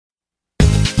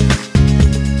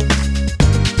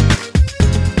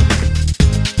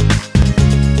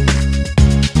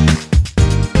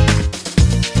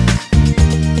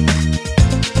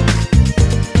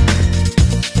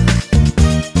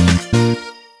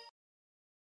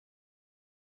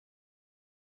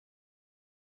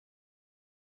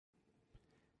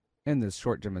In this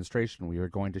short demonstration, we are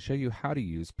going to show you how to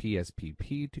use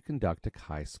PSPP to conduct a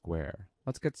chi-square.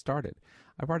 Let's get started.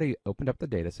 I've already opened up the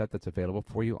dataset that's available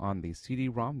for you on the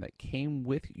CD-ROM that came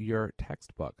with your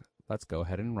textbook. Let's go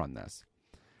ahead and run this.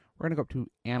 We're going to go up to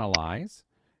Analyze.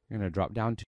 You're going to drop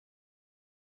down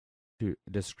to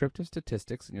Descriptive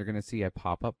Statistics, and you're going to see a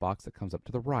pop-up box that comes up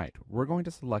to the right. We're going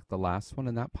to select the last one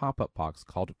in that pop-up box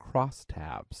called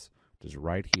Crosstabs, which is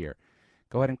right here.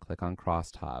 Go ahead and click on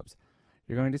Crosstabs.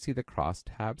 You're going to see the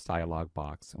Crosstabs dialog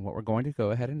box, and what we're going to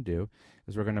go ahead and do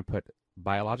is we're going to put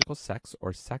biological sex,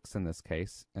 or sex in this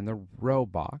case, in the row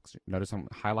box. Notice I'm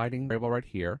highlighting the variable right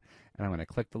here, and I'm going to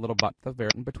click the little button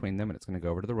in between them, and it's going to go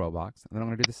over to the row box. And then I'm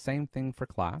going to do the same thing for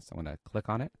class. I'm going to click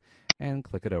on it and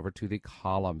click it over to the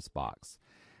columns box.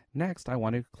 Next, I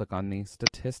want to click on the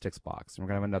statistics box, and we're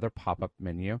going to have another pop-up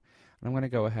menu, and I'm going to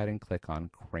go ahead and click on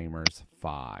Kramer's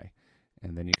phi,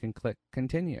 and then you can click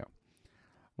Continue.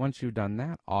 Once you've done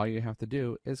that, all you have to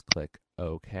do is click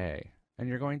OK. And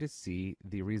you're going to see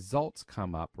the results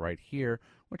come up right here,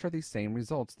 which are the same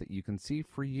results that you can see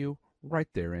for you right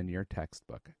there in your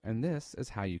textbook. And this is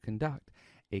how you conduct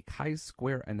a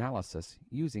chi-square analysis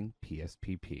using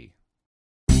PSPP.